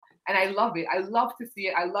And I love it. I love to see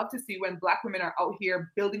it. I love to see when Black women are out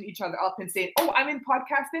here building each other up and saying, oh, I'm in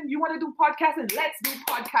podcasting. You want to do podcasting? Let's do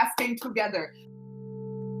podcasting together.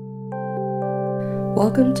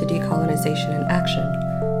 Welcome to Decolonization in Action,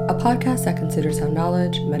 a podcast that considers how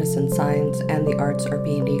knowledge, medicine, science, and the arts are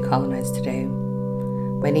being decolonized today.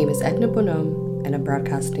 My name is Edna Bonhomme, and I'm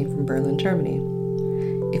broadcasting from Berlin, Germany.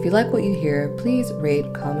 If you like what you hear, please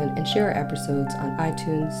rate, comment, and share our episodes on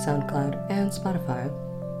iTunes, SoundCloud, and Spotify.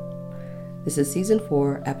 This is Season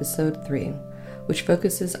 4, Episode 3, which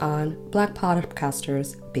focuses on Black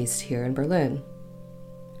podcasters based here in Berlin.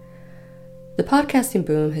 The podcasting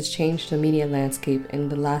boom has changed the media landscape in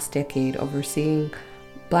the last decade, overseeing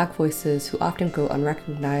Black voices who often go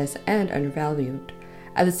unrecognized and undervalued.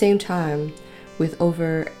 At the same time, with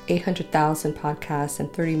over 800,000 podcasts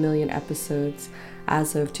and 30 million episodes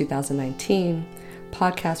as of 2019,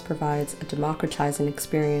 podcast provides a democratizing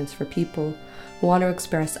experience for people who want to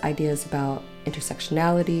express ideas about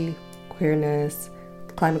intersectionality, queerness,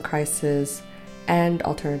 climate crisis, and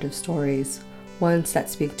alternative stories, ones that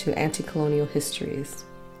speak to anti-colonial histories.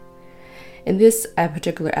 In this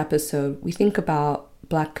particular episode, we think about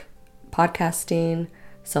Black podcasting,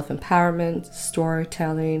 self-empowerment,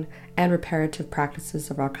 storytelling, and reparative practices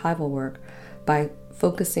of archival work by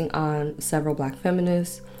focusing on several Black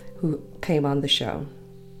feminists who came on the show.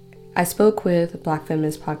 I spoke with Black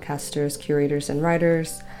feminist podcasters, curators, and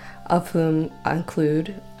writers, of whom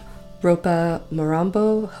include Ropa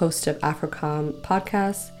Marambo, host of Africom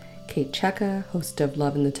podcast, Kate Cheka, host of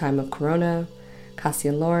Love in the Time of Corona,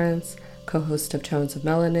 Cassian Lawrence, co-host of Tones of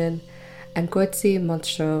Melanin, and Goetzi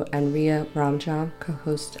Monstro and Ria Ramjam,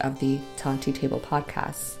 co-host of the Tanti Table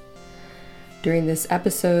podcast. During this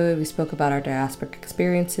episode, we spoke about our diasporic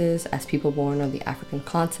experiences as people born on the African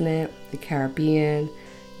continent, the Caribbean,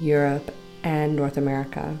 Europe, and North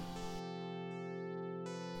America.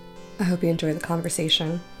 I hope you enjoy the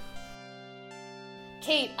conversation.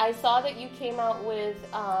 Kate, I saw that you came out with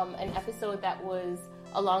an episode that was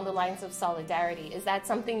along the lines of solidarity. Is that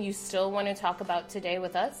something you still want to talk about today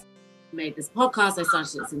with us? Made this podcast. I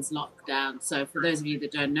started it since lockdown. So for those of you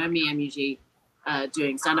that don't know me, I'm usually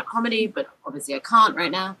doing stand-up comedy, but obviously I can't right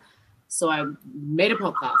now. So I made a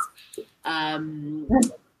podcast.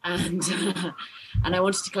 And I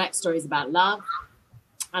wanted to collect stories about love.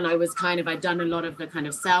 And I'd done a lot of the kind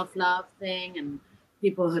of self-love thing, and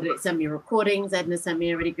people had sent me recordings. Edna sent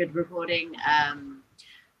me a really good recording.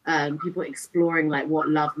 People exploring like what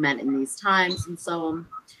love meant in these times and so on.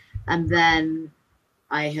 And then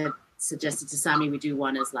I had suggested to Sammy we do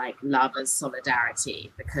one as like love as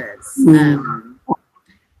solidarity, because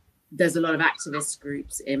there's a lot of activist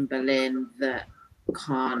groups in Berlin that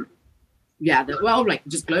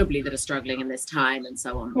just globally that are struggling in this time and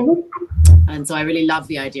so on. And so I really love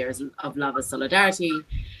the idea of love as solidarity.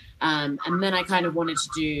 And then I kind of wanted to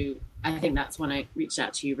do, I think that's when I reached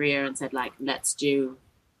out to you, Ria, and said like, let's do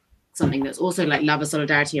something that's also like love as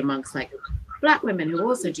solidarity amongst like Black women who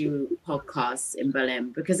also do podcasts in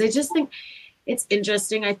Berlin, because I just think it's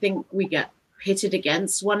interesting. I think we get pitted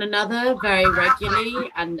against one another very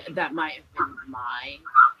regularly, and that might have been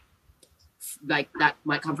that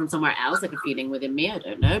might come from somewhere else, like a feeling within me, I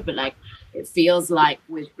don't know, but like it feels like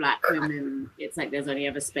with Black women it's like there's only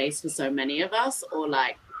ever space for so many of us, or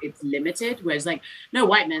like it's limited, whereas like no,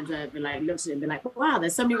 white men have been like looked at it and be like, wow,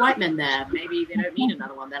 there's so many white men there, maybe they don't need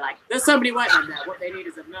another one. They're like, there's so many white men there, what they need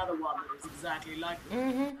is another one that is exactly like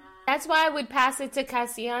them. Mm-hmm. That's why I would pass it to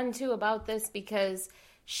Cassian too about this, because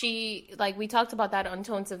she, like, we talked about that on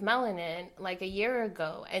Tones of Melanin like a year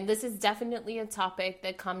ago, and this is definitely a topic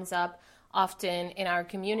that comes up often in our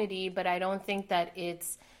community, but I don't think that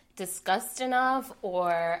it's discussed enough,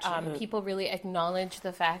 or people really acknowledge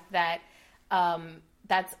the fact that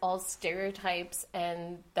that's all stereotypes,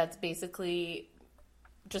 and that's basically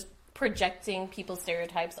just projecting people's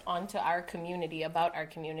stereotypes onto our community, about our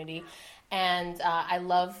community. And I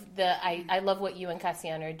love what you and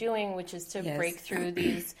Cassian are doing, which is to break through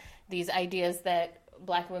these ideas that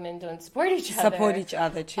Black women don't support each other. Support each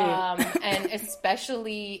other too. And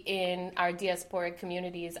especially in our diasporic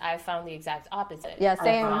communities, I've found the exact opposite. Yeah,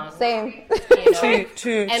 same. You know?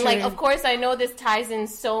 True. And like, of course, I know this ties in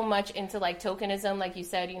so much into like tokenism, like you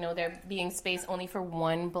said, you know, there being space only for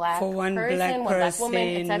one black person, one Black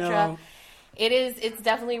woman, etc. No. It's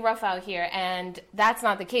definitely rough out here, and that's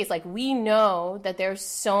not the case. Like, we know that there's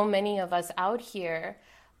so many of us out here,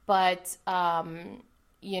 but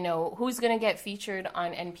you know, who's going to get featured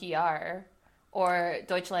on NPR or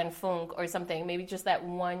Deutschlandfunk or something, maybe just that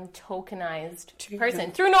one tokenized person,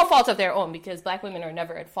 through no fault of their own, because Black women are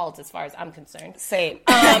never at fault as far as I'm concerned. Same.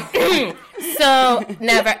 So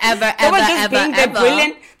never, ever,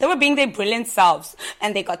 ever. They were being their brilliant selves,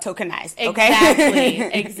 and they got tokenized. Okay.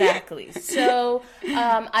 Exactly. So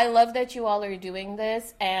I love that you all are doing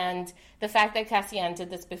this, and the fact that Cassian did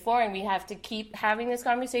this before, and we have to keep having this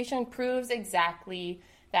conversation, proves exactly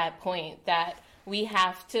that point, that we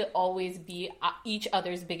have to always be each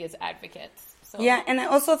other's biggest advocates. So. Yeah, and I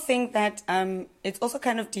also think that it's also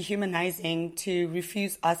kind of dehumanizing to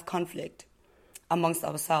refuse us conflict amongst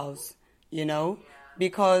ourselves, you know,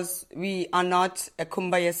 because we are not a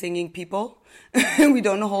kumbaya singing people. We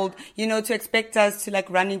don't hold, you know, to expect us to like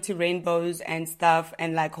run into rainbows and stuff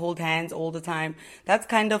and like hold hands all the time. That's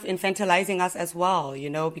kind of infantilizing us as well, you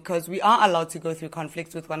know, because we are allowed to go through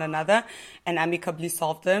conflicts with one another and amicably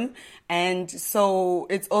solve them. And so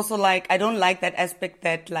it's also like, I don't like that aspect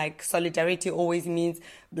that like solidarity always means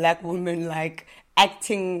Black women like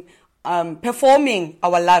acting, performing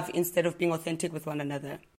our love instead of being authentic with one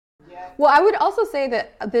another. Well, I would also say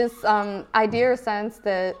that this idea or sense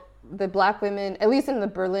that the Black women, at least in the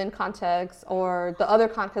Berlin context or the other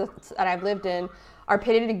contexts that I've lived in, are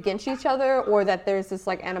pitted against each other, or that there's this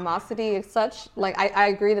like animosity as such. Like I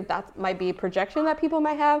agree that might be a projection that people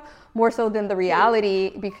might have more so than the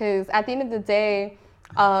reality, because at the end of the day,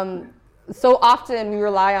 so often we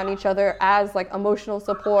rely on each other as like emotional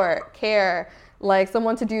support, care, like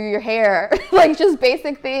someone to do your hair, like just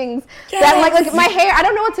basic things that like my hair, I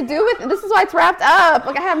don't know what to do with it. This is why it's wrapped up.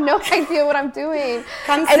 Like I have no idea what I'm doing.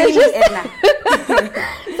 Come see me, Edna.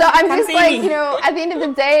 So I'm just like, you know, at the end of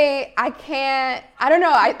the day, I don't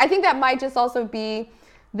know. I think that might just also be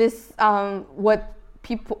this, what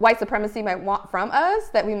white supremacy might want from us,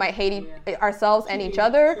 that we might hate ourselves and each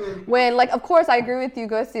other. When like, of course I agree with you,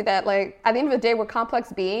 Gosi, that like at the end of the day, we're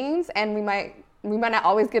complex beings and we might not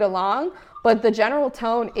always get along, but the general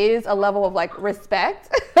tone is a level of like respect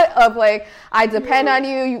of like, I depend on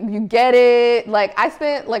you, you get it. Like I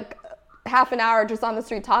spent like half an hour just on the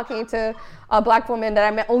street talking to a Black woman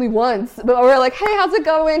that I met only once, but we were like, hey, how's it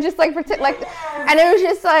going? Just like, and it was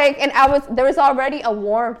just like, and there was already a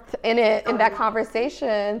warmth in it, in that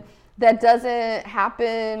conversation that doesn't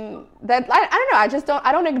happen, that I don't know,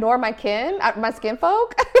 I don't ignore my my skin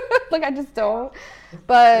folk. Like I just don't.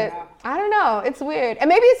 But I don't know, it's weird. And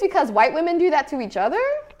maybe it's because white women do that to each other,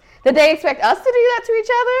 that they expect us to do that to each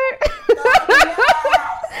other.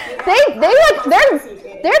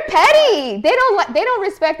 They're petty. They don't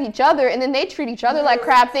respect each other, and then they treat each other like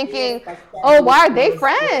crap, thinking, oh, why are they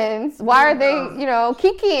friends? Why are they, you know,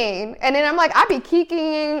 kikiing? And then I'm like, I be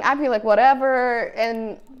kikiing, I be like whatever,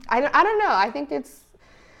 and I don't know. I think it's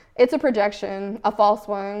a projection, a false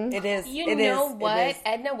one. It is. You know what,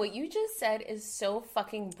 Edna, what you just said is so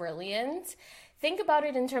fucking brilliant. Think about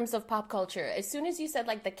it in terms of pop culture. As soon as you said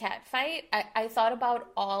like the cat fight, I thought about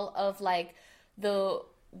all of like the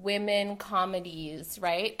women comedies,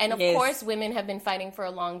 right? And of course, women have been fighting for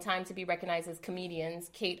a long time to be recognized as comedians.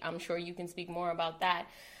 Kate, I'm sure you can speak more about that.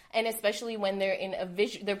 And especially when they're in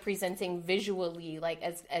they're presenting visually, like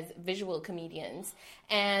as visual comedians.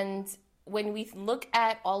 And when we look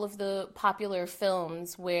at all of the popular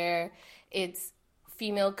films where it's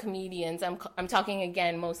female comedians, I'm talking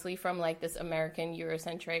again mostly from like this American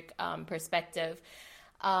Eurocentric perspective.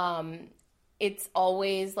 It's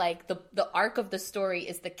always like the arc of the story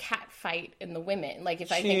is the cat fight in the women. Like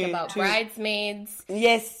if I think about Bridesmaids,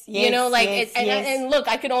 yes, you know, like and look,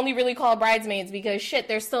 I could only really call Bridesmaids because shit,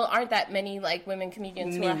 there still aren't that many like women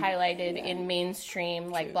comedians who are highlighted in mainstream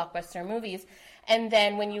like blockbuster movies. And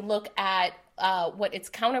then when you look at what its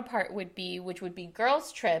counterpart would be, which would be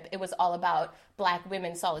Girls Trip, it was all about Black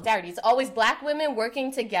women solidarity. It's always Black women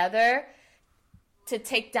working together to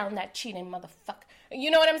take down that cheating motherfucker. You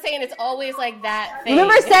know what I'm saying? It's always like that thing.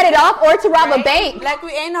 Remember, set it off or to rob a bank. Like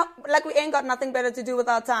we ain't got nothing better to do with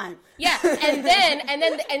our time. Yeah,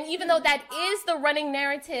 and even though that is the running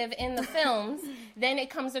narrative in the films, then it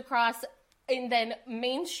comes across in then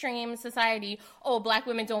mainstream society. Oh, Black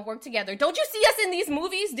women don't work together. Don't you see us in these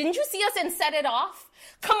movies? Didn't you see us in Set It Off?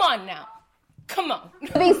 Come on now. Come on.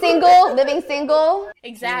 Living single.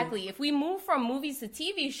 Exactly. If we move from movies to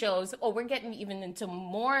TV shows, we're getting even into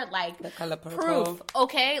more like The Color Purple. Proof.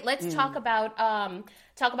 Okay, let's talk about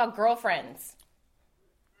Girlfriends.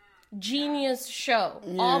 Genius show.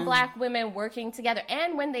 All Black women working together,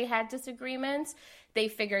 and when they had disagreements, they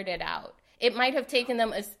figured it out. it might have taken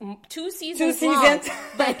them two seasons long,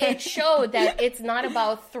 but it showed that it's not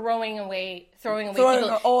about throwing away people.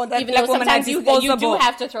 Even though sometimes you do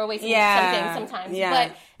have to throw away something sometimes.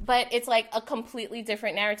 Yeah. But it's like a completely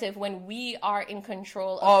different narrative when we are in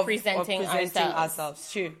control of presenting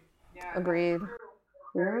ourselves. True. Yeah. Agreed.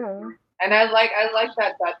 Yeah. And I like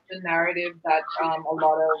that that's the narrative that a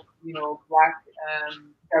lot of Black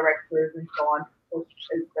directors and so on push,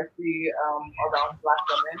 especially around Black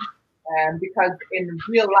women, and because in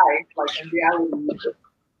real life, like in reality,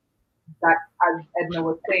 that as Edna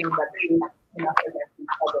was saying, that they pin us against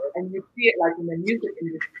each other, and you see it like in the music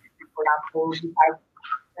industry, for example, you have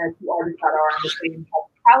two artists that are on the same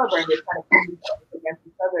caliber and they're kind of putting themselves against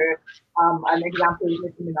each other. An example is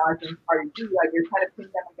Nicki Minaj and Cardi B, like they're trying to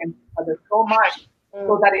pin them against each other so much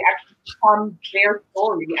so that it actually becomes their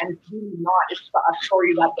story, and it's really not. It's a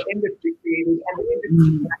story that the industry created, and the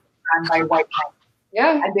industry is done by white men.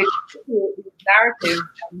 Yeah. And they create these narratives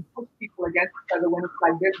and push people against each other when it's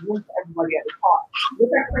like there's room for everybody at the top.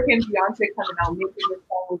 Look at freaking Beyonce coming out making this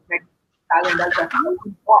song with Megan Thee Stallion. That's like,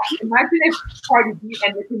 imagine if Cardi B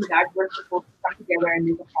and Nicki Minaj were supposed to come together and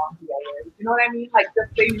make a song together. You know what I mean? Like,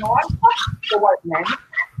 just say, what? The white men.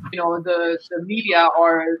 The media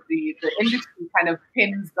or the industry kind of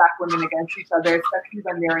pins Black women against each other, especially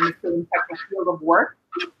when they're in a certain type of field of work.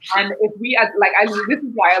 And if we, this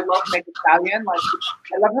is why I love Megan Thee Stallion. Like,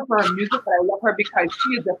 I love her for her music, but I love her because she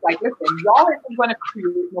is just like, listen, y'all isn't going to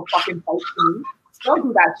create no fucking fight to me. Don't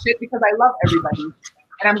do that shit because I love everybody.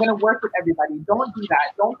 And I'm going to work with everybody. Don't do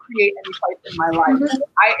that. Don't create any fights in my life.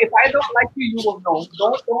 If I don't like you, you will know.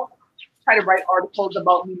 Don't try to write articles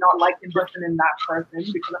about me not liking this and that person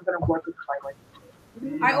because I'm going to work with my life.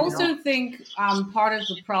 I also think part of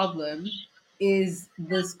the problem is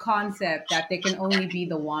this concept that there can only be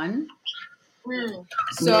the one.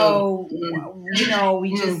 So,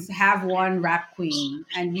 we just have one rap queen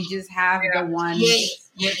and we just have the one,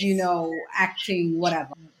 acting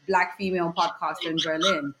whatever, Black female podcaster in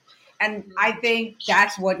Berlin. And I think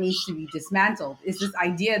that's what needs to be dismantled, is this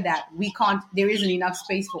idea that there isn't enough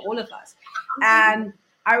space for all of us. And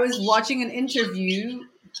I was watching an interview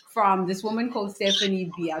from this woman called Stephanie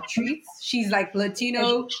Beatriz. She's like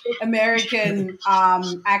Latino American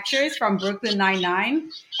actress from Brooklyn Nine-Nine.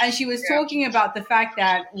 And she was talking about the fact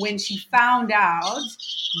that when she found out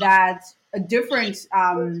that a different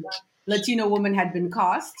Latino woman had been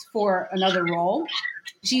cast for another role,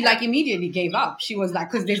 she immediately gave up. She was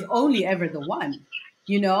like, because there's only ever the one.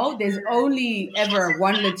 There's only ever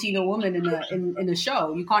one Latino woman in a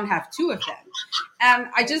show. You can't have two of them. And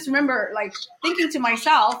I just remember thinking to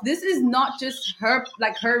myself, this is not just her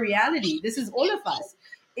reality. This is all of us.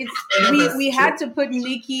 We had to put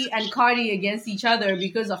Nicki and Cardi against each other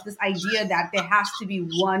because of this idea that there has to be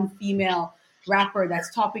one female rapper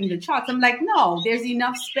that's topping the charts. I'm like, no, there's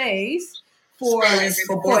enough space for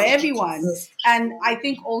everyone. And I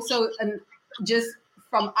think also, just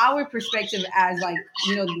from our perspective as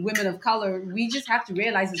women of color, we just have to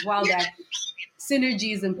realize as well that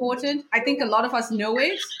synergy is important. I think a lot of us know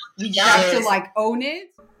it. We just have to own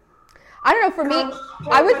it. I don't know.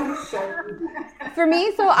 For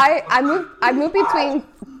me, so I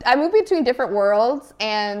move between different worlds,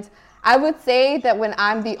 and I would say that when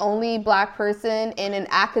I'm the only Black person in an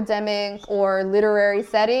academic or literary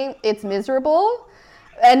setting, it's miserable.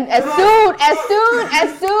 And as soon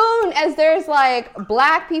as there's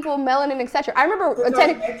Black people, melanin, etc. I remember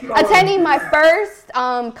attending my first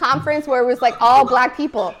conference where it was all Black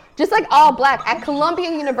people, just all Black at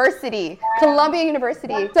Columbia University. So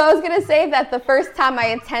I was gonna say that the first time I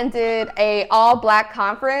attended a all Black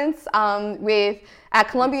conference at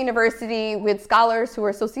Columbia University with scholars who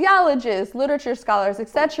were sociologists, literature scholars,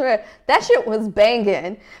 etc. That shit was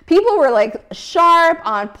banging. People were sharp,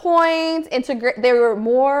 on point, they were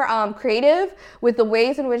more creative with the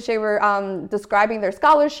ways in which they were describing their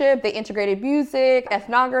scholarship. They integrated music,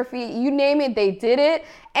 ethnography, you name it, they did it.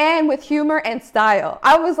 And with humor and style.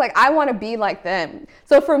 I was I want to be like them.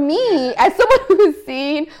 So for me, as someone who's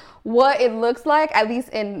seen what it looks like, at least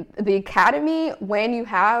in the academy, when you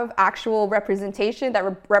have actual representation that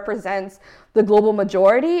represents the global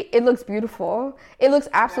majority, it looks beautiful. It looks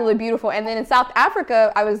absolutely beautiful. And then in South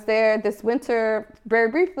Africa, I was there this winter very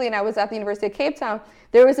briefly, and I was at the University of Cape Town.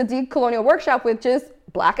 There was a decolonial workshop with just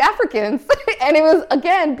Black Africans. And it was,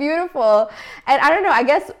 again, beautiful. And I don't know, I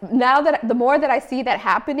guess now that the more that I see that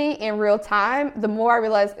happening in real time, the more I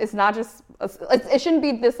realize it's not just, it shouldn't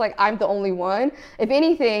be this I'm the only one. If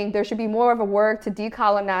anything, there should be more of a work to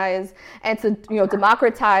decolonize and to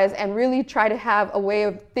democratize and really try to have a way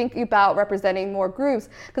of thinking about representing more groups.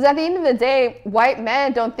 Because at the end of the day, white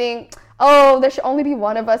men don't think, oh, there should only be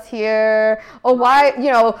one of us here, or why,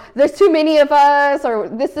 there's too many of us, or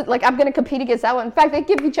this is like, I'm going to compete against that one. In fact, they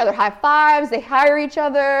give each other high fives, they hire each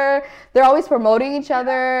other, they're always promoting each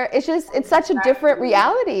other. It's such a different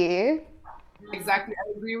reality. Exactly.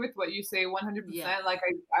 I agree with what you say 100%. Yeah. Like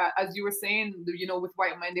as you were saying, with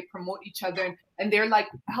white men, they promote each other and they're like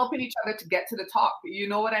helping each other to get to the top. You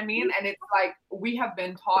know what I mean? And it's like we have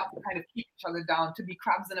been taught to kind of keep each other down, to be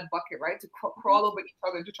crabs in a bucket, right? To crawl over each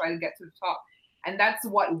other to try to get to the top. And that's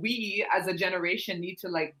what we as a generation need to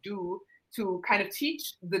like do to kind of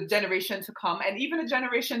teach the generation to come and even a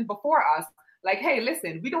generation before us. Like, hey,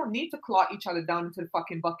 listen, we don't need to claw each other down into the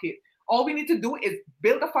fucking bucket. All we need to do is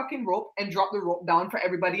build a fucking rope and drop the rope down for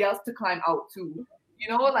everybody else to climb out too.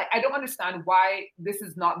 Like I don't understand why this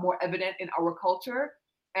is not more evident in our culture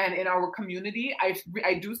and in our community.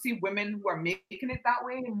 I do see women who are making it that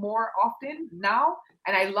way more often now.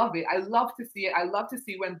 And I love it. I love to see it. I love to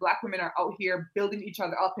see when Black women are out here building each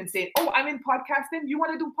other up and saying, oh, I'm in podcasting. You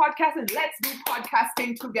want to do podcasting? Let's do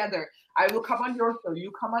podcasting together. I will come on your show.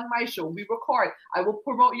 You come on my show. We record. I will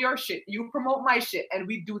promote your shit. You promote my shit. And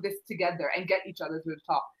we do this together and get each other to the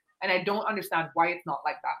top. And I don't understand why it's not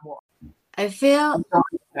like that more. I feel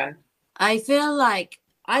like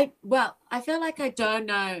I don't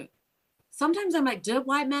know. Sometimes I'm like, do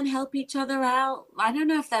white men help each other out? I don't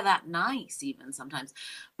know if they're that nice even sometimes,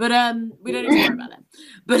 but we don't need to worry about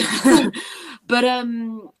them. But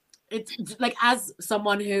it's like, as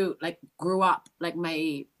someone who like grew up, like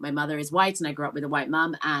my mother is white and I grew up with a white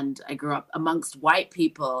mom and I grew up amongst white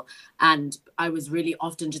people and I was really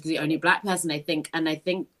often just the only Black person, I think. And I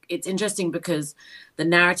think it's interesting because the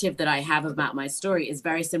narrative that I have about my story is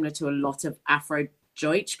very similar to a lot of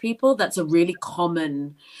Afro-Deutsch people. That's a really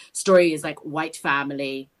common story, is like white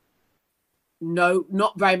family, no,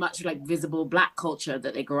 not very much like visible Black culture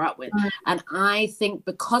that they grew up with. And I think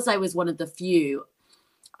because I was one of the few,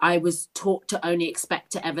 I was taught to only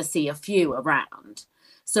expect to ever see a few around.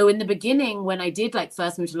 So in the beginning, when I did like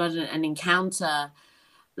first move to London and encounter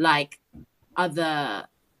like other,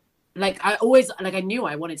 like I always, like I knew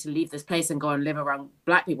I wanted to leave this place and go and live around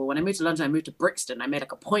Black people. When I moved to London, I moved to Brixton. I made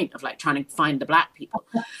like a point of like trying to find the Black people.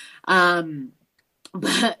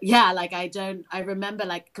 But yeah, like I remember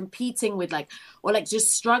like competing with like, or like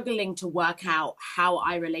just struggling to work out how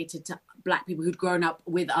I related to Black people who'd grown up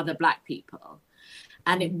with other Black people.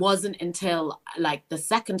 And it wasn't until like the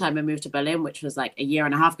second time I moved to Berlin, which was like a year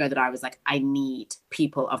and a half ago, that I was like, I need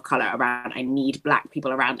people of color around. I need Black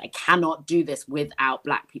people around. I cannot do this without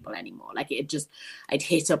Black people anymore. Like I'd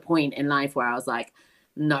hit a point in life where I was like,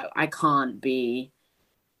 no, I can't be,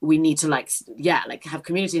 we need to like have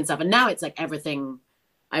community and stuff. And now it's like everything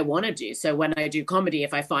I want to do. So when I do comedy,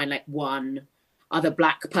 if I find like one other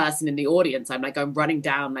Black person in the audience, I'm like, I'm running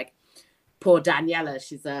down like, poor Daniela,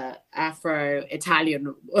 she's a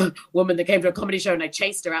Afro-Italian woman that came to a comedy show and I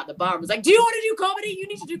chased her out the bar and was like, do you want to do comedy? You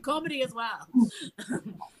need to do comedy as well.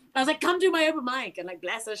 I was like, come do my open mic. And like,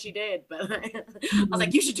 bless her, she did. But I was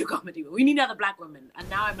like, you should do comedy. We need other Black women. And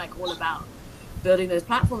now I'm like all about building those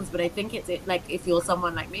platforms. But I think it's like, if you're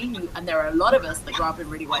someone like me, and there are a lot of us that grow up in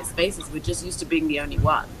really white spaces, we're just used to being the only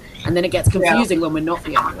one. And then it gets confusing when we're not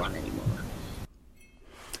the only one anymore.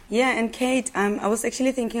 Yeah, and Kate, I was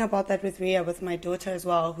actually thinking about that with Ria, with my daughter as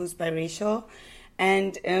well, who's biracial.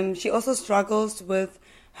 And she also struggles with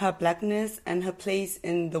her Blackness and her place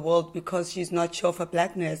in the world because she's not sure of her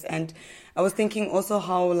Blackness. And I was thinking also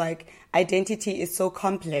how like identity is so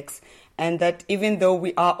complex, and that even though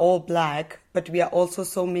we are all Black, but we are also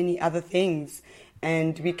so many other things.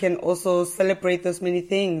 And we can also celebrate those many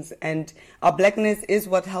things. And our Blackness is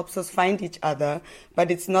what helps us find each other,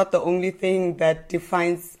 but it's not the only thing that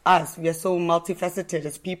defines us. We are so multifaceted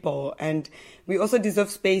as people, and we also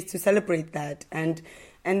deserve space to celebrate that. And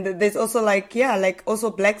there's also like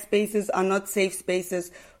also Black spaces are not safe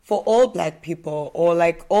spaces for all Black people, or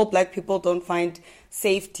like all Black people don't find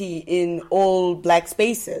safety in all Black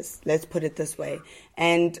spaces. Let's put it this way.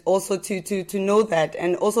 And also to know that,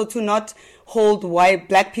 and also to not hold white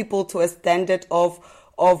Black people to a standard of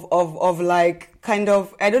like kind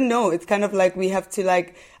of, I don't know, it's kind of like we have to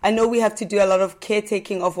like, I know we have to do a lot of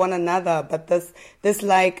caretaking of one another, but this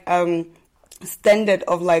like standard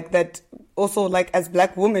of like that also, like as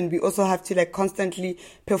Black women, we also have to like constantly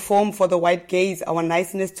perform for the white gaze, our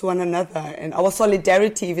niceness to one another and our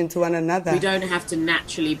solidarity even to one another. We don't have to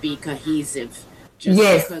naturally be cohesive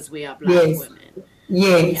just because we are Black women.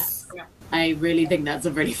 Yes. Yeah. I really think that's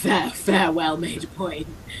a really fair, well-made point.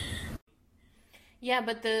 Yeah,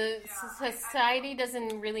 but the society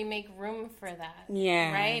doesn't really make room for that.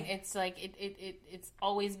 Yeah. Right? It's like it's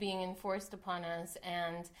always being enforced upon us,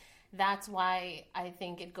 and that's why I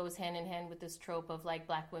think it goes hand in hand with this trope of like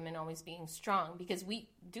Black women always being strong, because we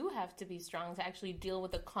do have to be strong to actually deal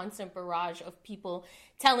with a constant barrage of people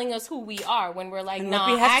telling us who we are when we're like,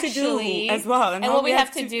 nah, actually, as well, and what we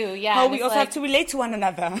have to do, how we also have to relate to one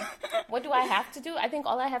another. What do I have to do? I think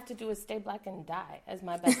all I have to do is stay Black and die, as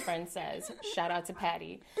my best friend says. Shout out to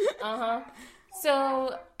Patty.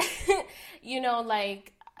 So, you know,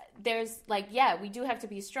 like, there's like, yeah, we do have to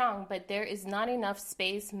be strong, but there is not enough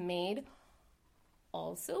space made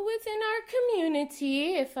also within our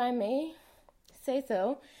community, if I may say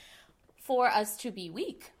so, for us to be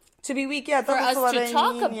weak. To be weak, yeah. For us to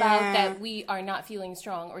talk about that we are not feeling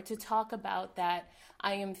strong, or to talk about that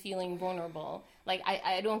I am feeling vulnerable. Like,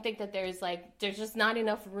 I don't think that there's just not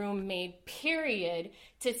enough room made, period,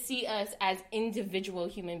 to see us as individual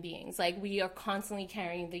human beings. Like, we are constantly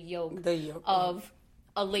carrying the yoke of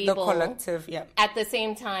a label, the collective, yeah. At the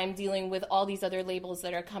same time, dealing with all these other labels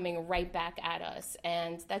that are coming right back at us,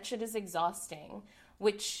 and that shit is exhausting.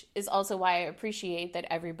 Which is also why I appreciate that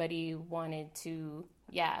everybody wanted to,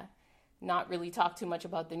 not really talk too much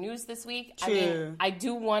about the news this week. True. I mean, I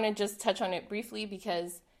do want to just touch on it briefly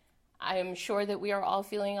because I am sure that we are all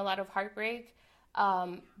feeling a lot of heartbreak.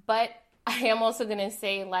 But I am also going to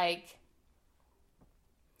say, like,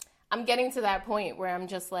 I'm getting to that point where I'm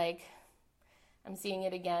just like, I'm seeing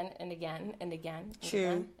it again and again and again and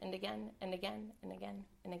again and again and again and again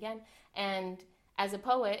and again. And as a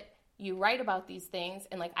poet, you write about these things,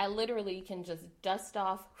 and like I literally can just dust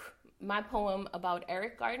off my poem about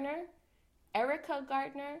Erica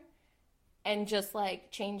Gardner, and just like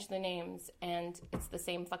change the names, and it's the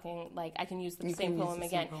same fucking, like, I can use the same poem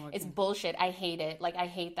again. It's bullshit. I hate it. Like, I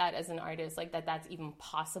hate that as an artist, like that's even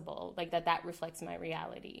possible, like that reflects my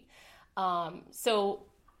reality. So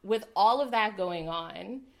with all of that going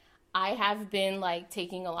on, I have been like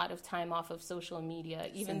taking a lot of time off of social media,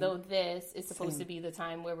 even though this is supposed to be the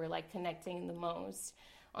time where we're like connecting the most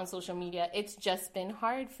on social media. It's just been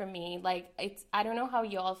hard for me. Like, I don't know how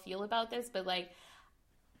y'all feel about this, but like,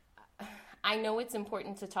 I know it's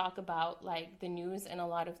important to talk about like the news and a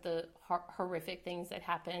lot of the horrific things that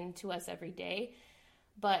happen to us every day.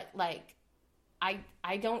 But like,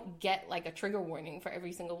 I don't get like a trigger warning for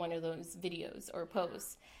every single one of those videos or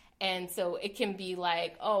posts. And so it can be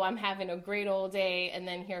like, oh, I'm having a great old day, and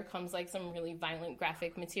then here comes like some really violent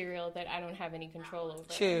graphic material that I don't have any control over.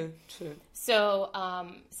 True. So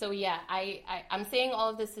yeah, I'm saying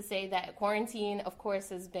all of this to say that quarantine, of course,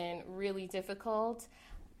 has been really difficult.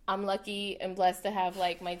 I'm lucky and blessed to have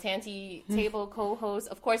like my Tanty Table co-host.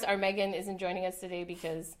 Of course, our Megan isn't joining us today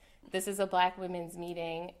because this is a Black women's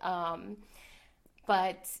meeting.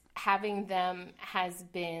 But having them has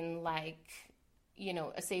been like, you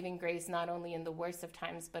know, a saving grace, not only in the worst of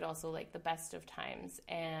times, but also like the best of times.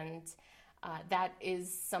 And that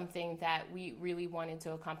is something that we really wanted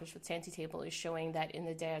to accomplish with Tanty Table, is showing that in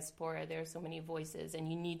the diaspora, there are so many voices and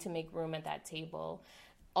you need to make room at that table.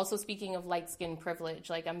 Also, speaking of light skin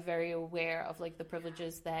privilege, like I'm very aware of like the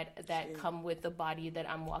privileges that come with the body that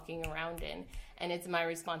I'm walking around in. And it's my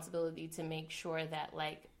responsibility to make sure that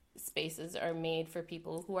like spaces are made for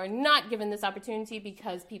people who are not given this opportunity,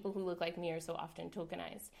 because people who look like me are so often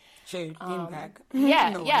tokenized. Lean back.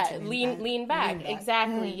 Lean back.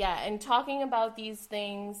 Exactly. Yeah. And talking about these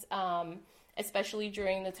things, especially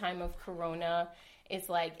during the time of Corona, is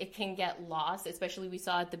like, it can get lost, especially we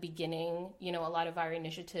saw at the beginning, you know, a lot of our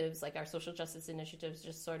initiatives, like our social justice initiatives,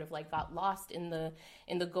 just sort of like got lost in the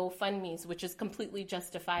GoFundMes, which is completely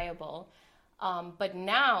justifiable. But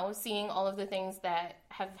now, seeing all of the things that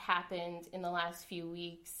have happened in the last few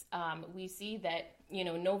weeks, we see that, you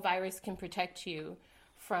know, no virus can protect you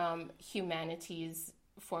from humanity's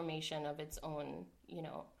formation of its own, you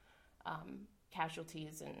know,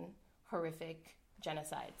 casualties and horrific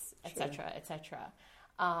genocides, et cetera, et cetera.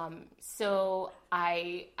 So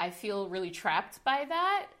I feel really trapped by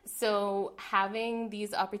that. So having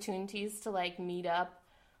these opportunities to like meet up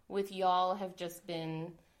with y'all have just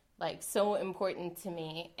been like so important to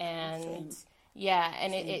me. And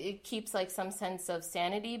it keeps like some sense of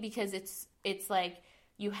sanity, because it's like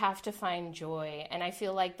you have to find joy. And I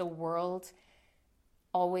feel like the world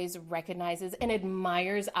always recognizes and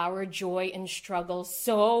admires our joy and struggle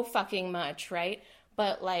so fucking much, right?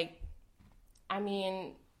 But like, I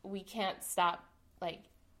mean, we can't stop like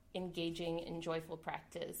engaging in joyful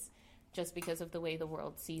practice just because of the way the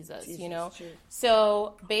world sees us, you know? True.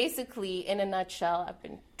 So basically, in a nutshell, I've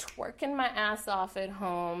been twerking my ass off at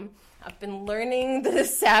home. I've been learning the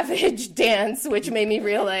Savage dance, which made me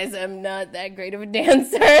realize I'm not that great of a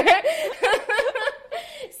dancer.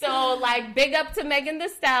 So, like, big up to Megan Thee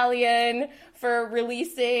Stallion for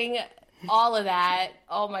releasing all of that.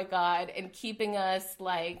 Oh my God. And keeping us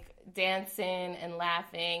like dancing and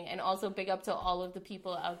laughing. And also big up to all of the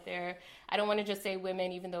people out there. I don't want to just say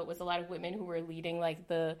women, even though it was a lot of women who were leading like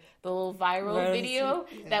the little viral video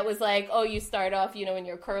that was like, oh, you start off, you know, in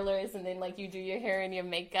your curlers and then like you do your hair and your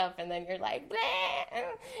makeup and then you're like, bleh.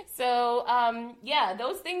 So yeah,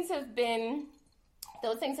 those things have been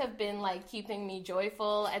like keeping me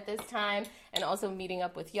joyful at this time, and also meeting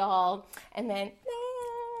up with y'all, and then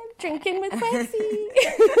drinking with Quincy.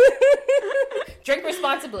 Drink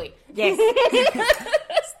responsibly. Yes.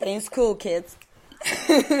 Staying cool, kids.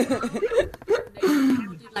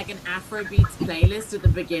 Like an Afrobeats playlist at the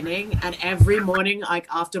beginning, and every morning, like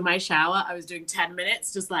after my shower, I was doing 10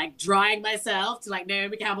 minutes just like drying myself to like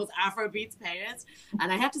Naomi Campbell's Afrobeats playlist,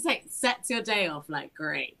 and I have to say, sets your day off like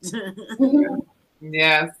great.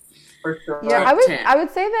 Yes, for sure. Yeah, I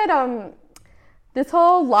would say that this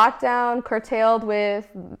whole lockdown curtailed with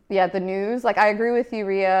the news. Like I agree with you,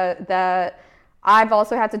 Ria, that I've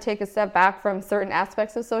also had to take a step back from certain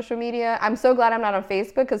aspects of social media. I'm so glad I'm not on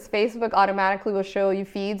Facebook, because Facebook automatically will show you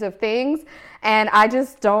feeds of things, and I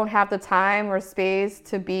just don't have the time or space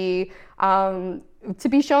to be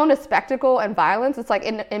shown a spectacle and violence. It's like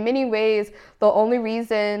in many ways, the only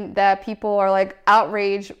reason that people are like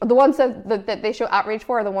outraged, the ones that they show outrage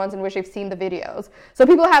for, are the ones in which they've seen the videos. So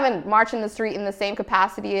people haven't marched in the street in the same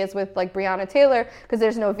capacity as with like Breonna Taylor, because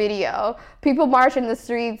there's no video. People march in the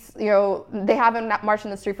streets, you know, they haven't marched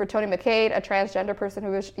in the street for Tony McCade, a transgender person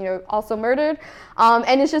who was, you know, also murdered.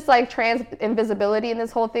 And it's just like trans invisibility in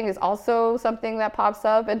this whole thing is also something that pops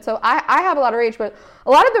up. And so I have a lot of rage, but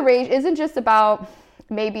a lot of the rage isn't just about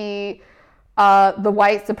maybe the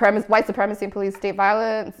white supremacy and police state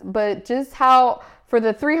violence, but just how for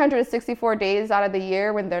the 364 days out of the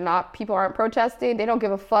year when people aren't protesting, they don't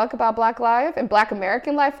give a fuck about Black life and Black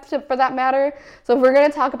American life for that matter. So if we're going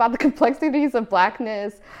to talk about the complexities of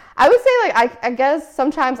Blackness, I would say like I guess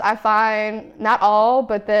sometimes I find, not all,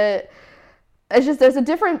 but that it's just there's a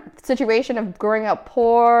different situation of growing up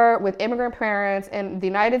poor with immigrant parents in the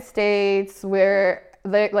United States, where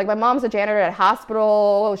like my mom's a janitor at a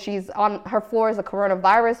hospital. She's on her floor is a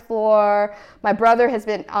coronavirus floor. My brother has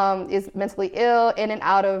been is mentally ill, in and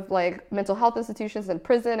out of like mental health institutions and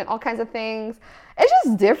prison and all kinds of things. It's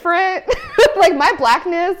just different. Like my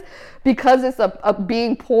Blackness, because it's a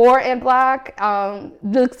being poor and Black,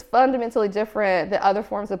 looks fundamentally different than other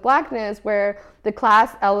forms of Blackness, where the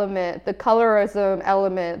class element, the colorism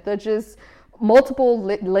element, the just multiple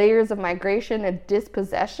layers of migration and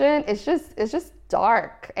dispossession, it's just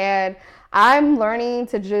dark. And I'm learning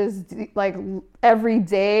to just like every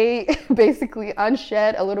day basically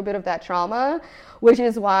unshed a little bit of that trauma, which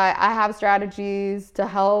is why I have strategies to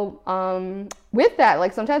help with that.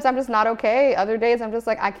 Like sometimes I'm just not okay. Other days I'm just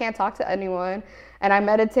like, I can't talk to anyone, and I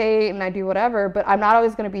meditate and I do whatever, but I'm not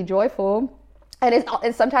always going to be joyful. And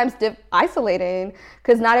it's sometimes isolating,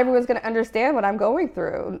 because not everyone's going to understand what I'm going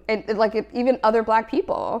through, and even other Black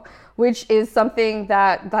people, which is something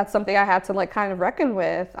that's something I had to like kind of reckon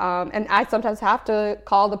with. And I sometimes have to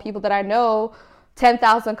call the people that I know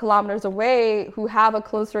 10,000 kilometers away who have a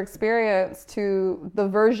closer experience to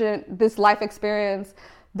this life experience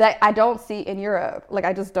that I don't see in Europe. Like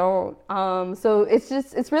I just don't. So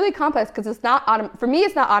it's really complex, because it's not for me.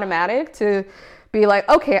 It's not automatic to be like,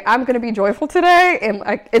 okay, I'm gonna be joyful today, and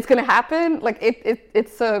like it's gonna happen. Like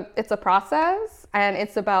it's a process, and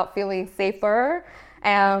it's about feeling safer,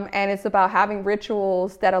 and it's about having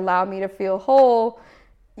rituals that allow me to feel whole,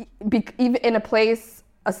 even in a place,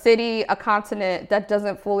 a city, a continent that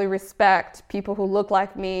doesn't fully respect people who look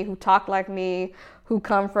like me, who talk like me, who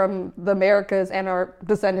come from the Americas and are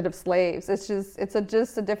descendant of slaves. It's just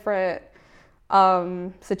a different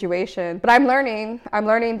situation. But I'm learning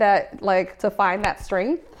that like to find that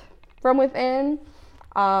strength from within.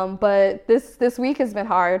 But this week has been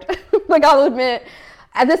hard. Like I'll admit.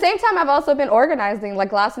 At the same time, I've also been organizing.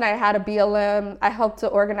 Like last night I had a BLM. I helped to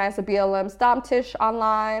organize a BLM Stammtisch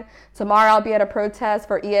online. Tomorrow I'll be at a protest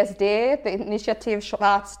for ESD, the Initiative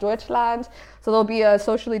Schwarz Deutschland. So there'll be a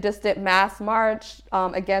socially distant mass march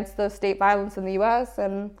against the state violence in the US.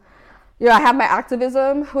 And I have my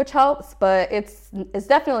activism, which helps, but it's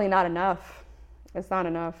definitely not enough. It's not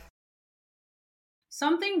enough.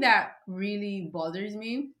 Something that really bothers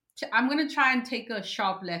me, I'm going to try and take a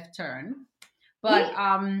sharp left turn, but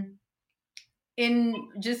in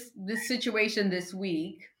just this situation this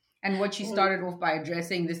week, and what she started off by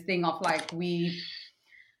addressing this thing of like, we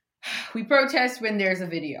protest when there's a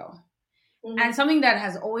video. And something that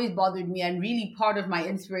has always bothered me, and really part of my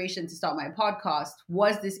inspiration to start my podcast,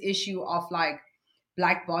 was this issue of like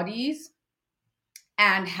Black bodies,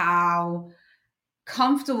 and how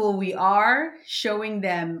comfortable we are showing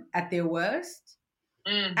them at their worst.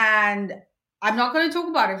 And I'm not going to talk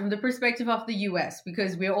about it from the perspective of the US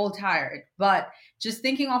because we're all tired, but just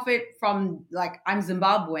thinking of it from, like, I'm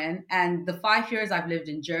Zimbabwean, and the 5 years I've lived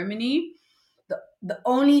in Germany, the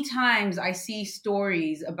only times I see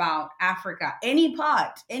stories about Africa, any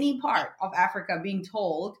part of Africa being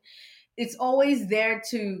told, it's always there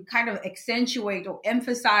to kind of accentuate or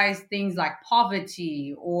emphasize things like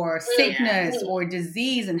poverty or sickness or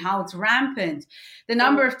disease and how it's rampant. The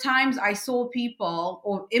number of times I saw people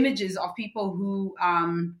or images of people who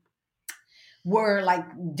were like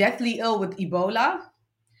deathly ill with Ebola,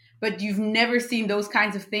 but you've never seen those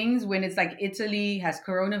kinds of things when it's like Italy has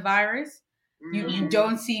coronavirus. You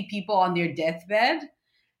don't see people on their deathbed.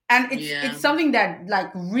 And it's something that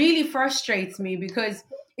like really frustrates me because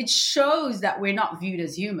it shows that we're not viewed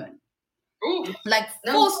as human. Like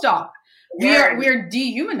full stop. We're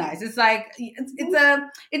dehumanized. It's like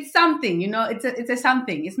it's something, you know, it's a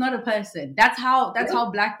something. It's not a person. That's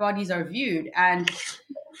how Black bodies are viewed. And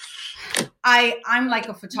I'm like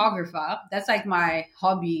a photographer. That's like my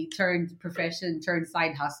hobby turned profession turned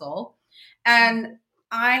side hustle. And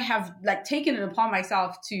I have like taken it upon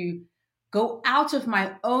myself to go out of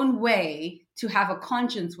my own way to have a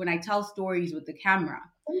conscience when I tell stories with the camera,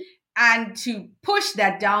 and to push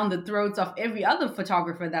that down the throats of every other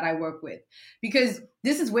photographer that I work with, because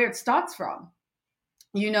this is where it starts from.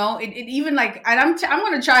 You know, it even like, and I'm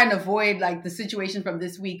going to try and avoid like the situation from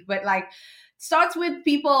this week, but like starts with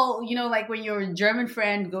people, you know, like when your German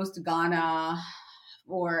friend goes to Ghana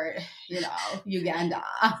or, you know, Uganda.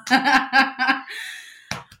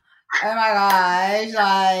 Oh my gosh,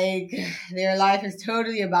 like their life is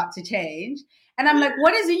totally about to change. And I'm like,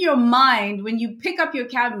 what is in your mind when you pick up your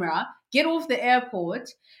camera, get off the airport,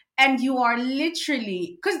 and you are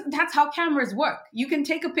literally, because that's how cameras work. You can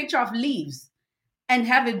take a picture of leaves and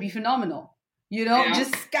have it be phenomenal. You know,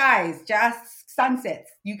 just skies, just sunsets.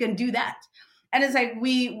 You can do that. And it's like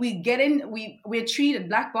we're treated,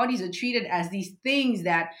 Black bodies are treated as these things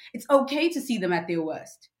that it's okay to see them at their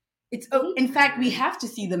worst. In fact, we have to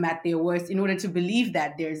see them at their worst in order to believe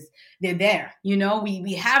that they're there. You know,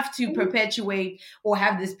 we have to perpetuate or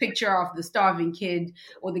have this picture of the starving kid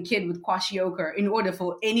or the kid with kwashiorkor in order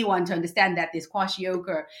for anyone to understand that there's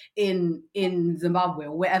kwashiorkor in Zimbabwe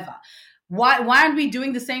or wherever. Why aren't we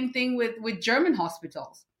doing the same thing with German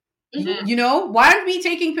hospitals? Mm-hmm. You know, why aren't we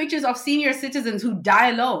taking pictures of senior citizens who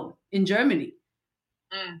die alone in Germany?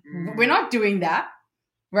 Mm-hmm. We're not doing that.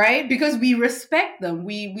 Right? Because we respect them.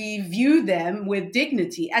 We view them with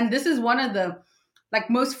dignity. And this is one of the like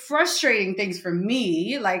most frustrating things for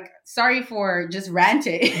me. Like, sorry for just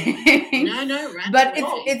ranting. No, but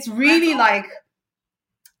it's really like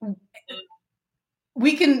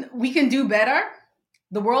we can do better.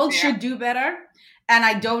 The world should do better. And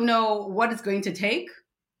I don't know what it's going to take.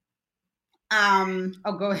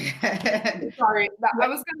 Go ahead. Sorry. I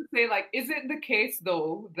was gonna say, like, is it the case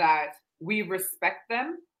though that we respect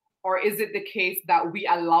them, or is it the case that we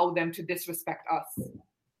allow them to disrespect us?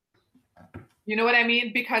 You know what I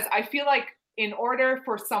mean? Because I feel like in order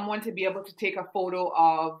for someone to be able to take a photo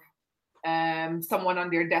of someone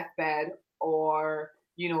on their deathbed, or,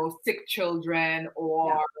 you know, sick children,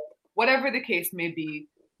 or whatever the case may be,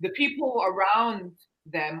 the people around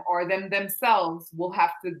them or them themselves will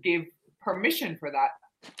have to give permission for that.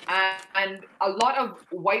 And a lot of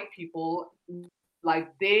white people, like,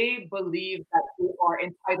 they believe that they are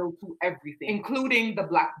entitled to everything, including the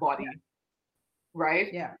Black body,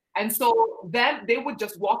 right? Yeah. And so then they would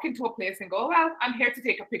just walk into a place and go, well, I'm here to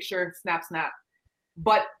take a picture, snap, snap.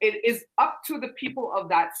 But it is up to the people of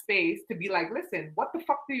that space to be like, listen, what the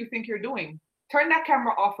fuck do you think you're doing? Turn that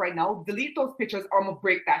camera off right now, delete those pictures, or I'm gonna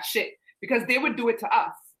break that shit. Because they would do it to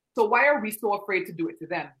us. So why are we so afraid to do it to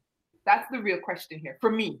them? That's the real question here,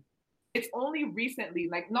 for me. It's only recently,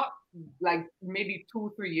 like not like maybe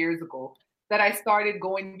 2-3 years ago, that I started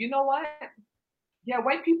going, you know what? Yeah,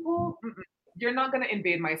 white people, you're not going to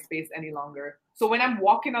invade my space any longer. So when I'm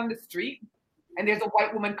walking on the street and there's a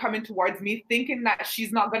white woman coming towards me thinking that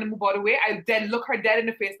she's not going to move out of the way, I then look her dead in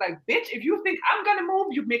the face like, bitch, if you think I'm going to move,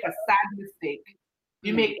 you make a sad mistake.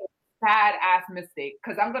 You make a sad ass mistake,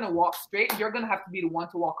 because I'm going to walk straight. You're going to have to be the one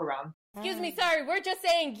to walk around. Excuse me, sorry, we're just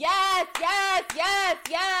saying yes, yes, yes,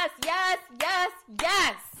 yes, yes, yes,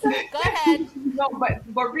 yes. Go ahead. No,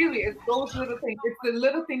 but really, it's those little things. It's the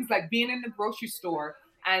little things like being in the grocery store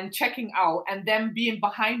and checking out, and them being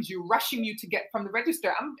behind you, rushing you to get from the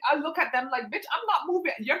register. I look at them like, bitch, I'm not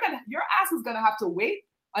moving. Your ass is gonna have to wait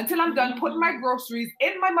until I'm done putting my groceries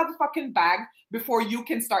in my motherfucking bag before you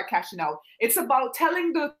can start cashing out. It's about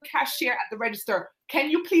telling the cashier at the register, can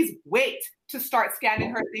you please wait to start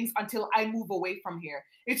scanning her things until I move away from here?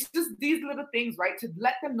 It's just these little things, right? To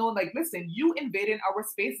let them know, like, listen, you invading our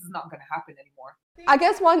space is not going to happen anymore. I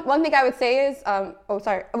guess one thing I would say is, I was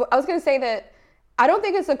going to say that I don't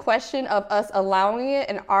think it's a question of us allowing it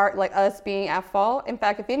and us being at fault. In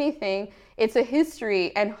fact, if anything, it's a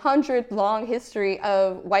history and 100-long history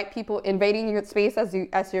of white people invading your space,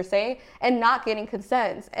 as you're saying, and not getting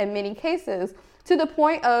consent in many cases, to the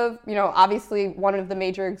point of, obviously one of the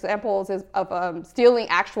major examples is of stealing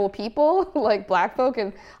actual people, like black folk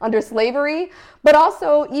and under slavery, but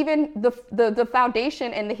also even the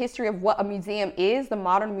foundation and the history of what a museum is, the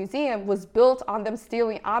modern museum, was built on them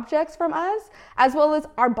stealing objects from us, as well as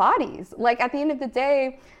our bodies. Like, at the end of the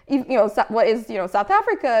day, South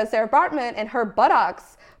Africa, Sarah Baartman and her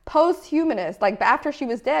buttocks, post-humanist, like after she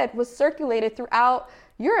was dead, was circulated throughout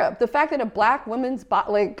Europe. The fact that a black woman's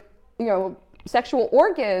sexual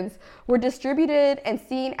organs were distributed and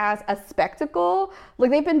seen as a spectacle.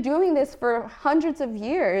 Like, they've been doing this for hundreds of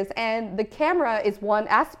years, and the camera is one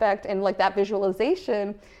aspect, and like that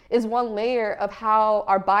visualization is one layer of how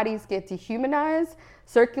our bodies get dehumanized,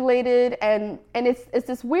 circulated, and it's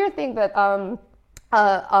this weird thing that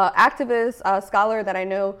activist, scholar that I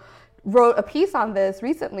know wrote a piece on this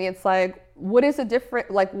recently. It's like, what is a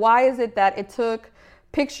different, like, why is it that it took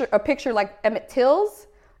a picture like Emmett Till's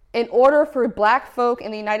in order for black folk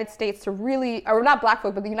in the United States to really, or not black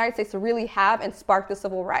folk, but the United States to really have and spark the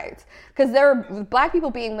civil rights? Because there are black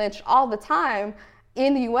people being lynched all the time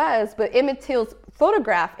in the US, but Emmett Till's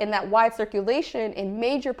photograph in that wide circulation in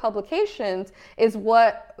major publications is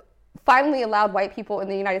what finally allowed white people in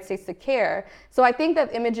the United States to care. So I think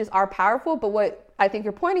that images are powerful, but what I think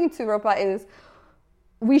you're pointing to, Ropa, is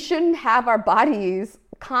we shouldn't have our bodies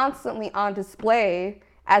constantly on display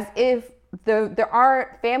as if there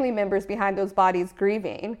aren't family members behind those bodies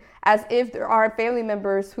grieving, as if there aren't family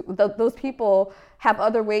members those people have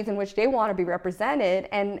other ways in which they want to be represented.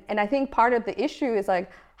 And I think part of the issue is, like,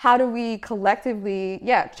 how do we collectively,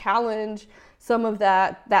 challenge some of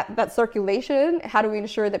that circulation? How do we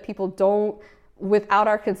ensure that people don't, without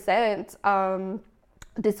our consent,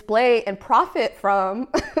 display and profit from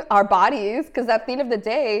our bodies? Because at the end of the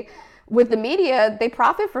day, with the media, they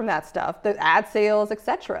profit from that stuff, the ad sales,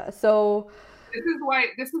 etc. So this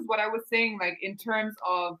is what I was saying, like, in terms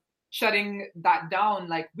of shutting that down,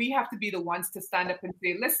 like, we have to be the ones to stand up and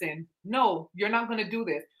say, listen, no, you're not going to do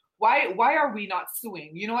this. Why are we not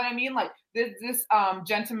suing? You know what I mean? Like, this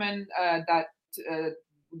gentleman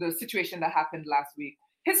the situation that happened last week,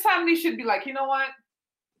 his family should be like, you know what?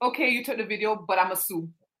 Okay, you took the video, but I'm a sue.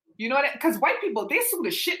 You know what? Because white people, they sue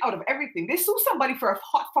the shit out of everything. They sue somebody for a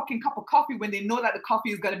hot fucking cup of coffee when they know that the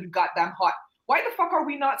coffee is going to be goddamn hot. Why the fuck are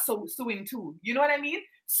we not suing too? You know what I mean?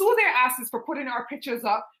 Sue their asses for putting our pictures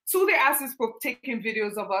up. Sue their asses for taking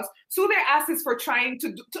videos of us. Sue their asses for trying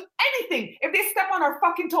to do anything. If they step on our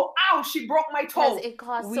fucking toe, ow, she broke my toe. Because it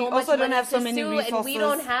costs so much money to sue, and we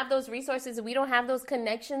don't have those resources. We don't have those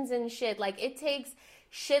connections and shit. Like, it takes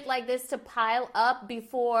shit like this to pile up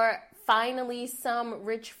before finally some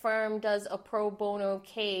rich firm does a pro bono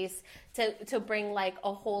case to bring like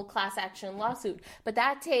a whole class action lawsuit. But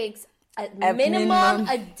that takes a minimum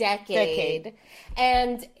a decade.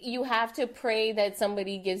 And you have to pray that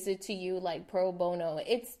somebody gives it to you like pro bono.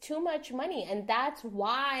 It's too much money, and that's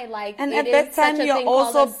why, like, and it at that is time such a you're thing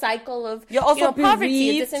also called a cycle of you're also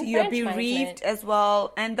poverty, bereaved, you're bereaved as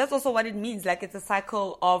well. And that's also what it means, like, it's a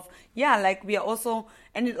cycle of like we are also,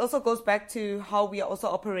 and it also goes back to how we are also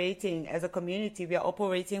operating as a community. We are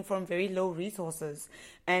operating from very low resources,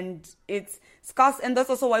 and it's scarce. And that's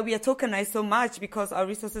also why we are tokenized so much, because our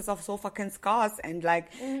resources are so fucking scarce. And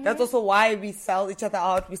like, that's also why we sell each other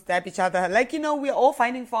out, we stab each other. Like, we're all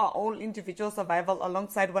fighting for our own individual survival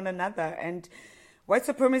alongside one another. And white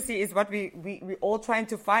supremacy is what we all trying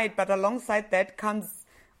to fight. But alongside that comes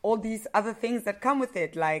all these other things that come with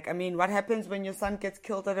it. Like, I mean, what happens when your son gets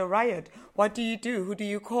killed at a riot? What do you do? Who do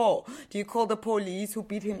you call? Do you call the police who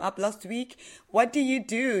beat him up last week? What do you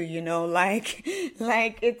do? Like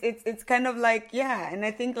it's kind of like, and I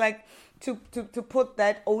think like to put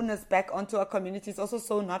that onus back onto our community is also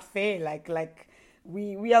so not fair. Like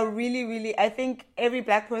we are really, really, I think every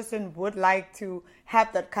black person would like to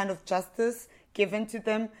have that kind of justice given to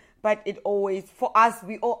them. But it always, for us,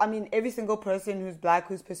 every single person who's black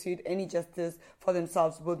who's pursued any justice for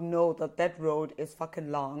themselves would know that road is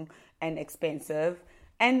fucking long and expensive.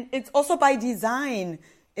 And it's also by design.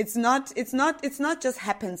 It's not just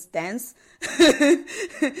happenstance.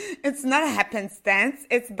 It's not happenstance.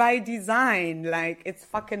 It's by design. Like, it's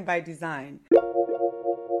fucking by design.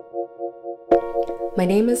 My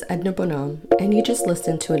name is Edna Bonhomme, and you just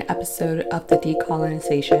listened to an episode of the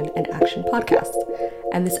Decolonization in Action podcast.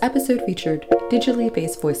 And this episode featured digitally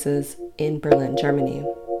based voices in Berlin, Germany.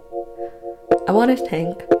 I want to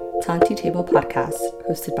thank Tanti Table Podcast,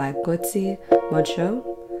 hosted by Gotsi Modsho,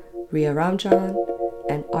 Ria Ramjan,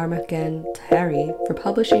 and Armagen Tahari for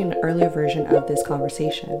publishing an earlier version of this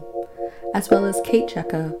conversation, as well as Kate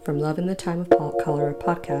Cheka from Love in the Time of Cholera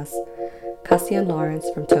podcast, Cassian Lawrence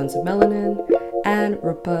from Tones of Melanin, and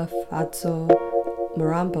Rupa Fadzo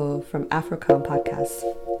Morambo from Afrocom podcast.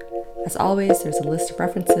 As always, there's a list of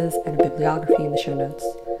references and a bibliography in the show notes.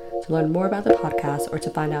 To learn more about the podcast or to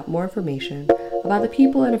find out more information about the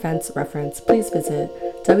people and events referenced, please visit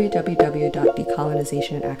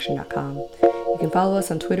www.decolonizationinaction.com. You can follow us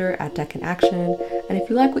on Twitter at DecInAction, and if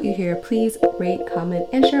you like what you hear, please rate, comment,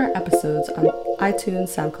 and share our episodes on iTunes,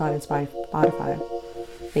 SoundCloud, and Spotify.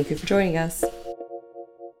 Thank you for joining us.